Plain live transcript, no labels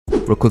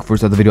Real quick,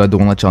 first of the video, I do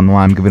want to let y'all know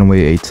I'm giving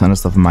away a ton of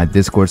stuff in my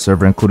Discord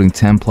server, including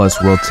 10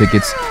 plus world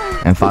tickets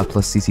and 5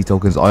 plus CC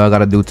tokens. All y'all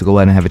gotta do to go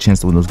ahead and have a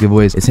chance to win those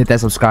giveaways is hit that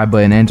subscribe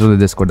button and join the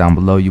Discord down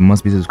below. You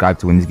must be subscribed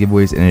to win these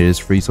giveaways, and it is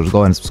free, so just go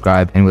ahead and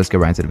subscribe. Anyway, let's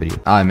get right into the video.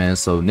 Alright, man,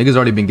 so niggas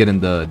already been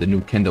getting the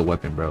new Kendo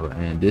weapon, bro,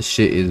 and this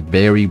shit is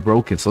very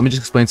broken. So let me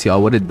just explain to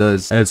y'all what it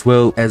does as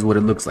well as what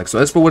it looks like. So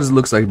as for what it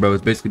looks like, bro,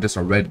 it's basically just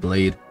a red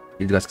blade.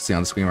 You guys can see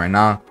on the screen right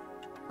now.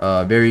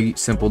 Very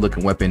simple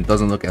looking weapon.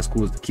 Doesn't look as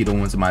cool as the Kendo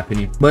ones in my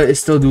opinion, but it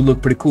still do look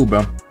pretty cool,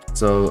 bro.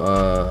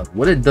 So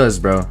what it does,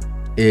 bro,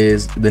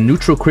 is the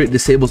neutral crit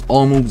disables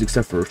all moves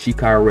except for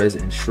Shikara Res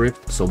and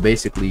Shrift. So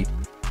basically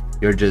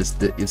you're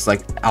just, it's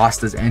like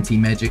Asta's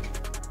anti-magic.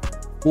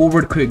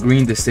 Forward crit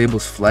green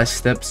disables flash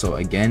step, so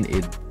again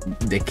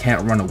they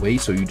can't run away,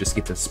 so you just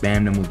get to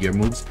spam them with your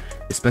moves,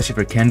 especially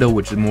for Kendo,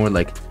 which is more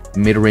like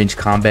mid-range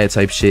combat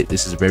type shit.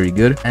 This is very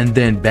good. And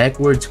then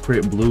backwards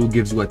crit blue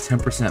gives you a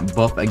 10%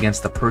 buff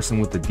against the person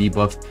with the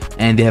debuff,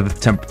 and they have a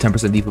 10%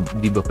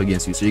 debuff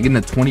against you, so you're getting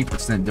a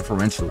 20%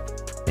 differential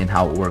in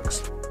how it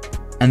works.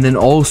 And then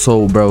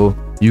also, bro,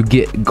 you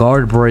get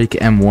guard break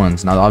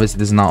M1s. Now obviously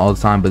this is not all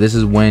the time, but this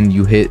is when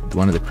you hit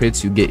one of the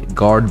crits, you get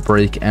guard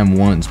break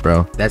M1s,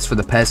 bro. That's for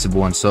the passive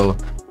one. So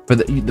for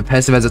the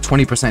passive has a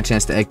 20%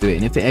 chance to activate,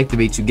 and if it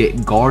activates, you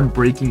get guard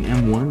breaking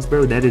M1s,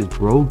 bro. That is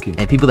broken.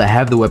 And people that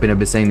have the weapon have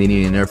been saying they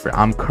need to nerf it.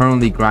 I'm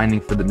currently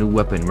grinding for the new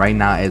weapon right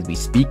now as we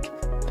speak,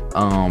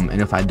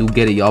 and if I do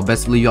get it, y'all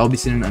best believe y'all be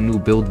seeing a new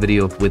build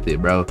video with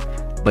it, bro.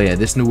 But yeah,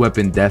 this new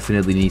weapon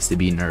definitely needs to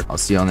be nerfed. I'll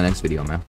see you on the next video, man.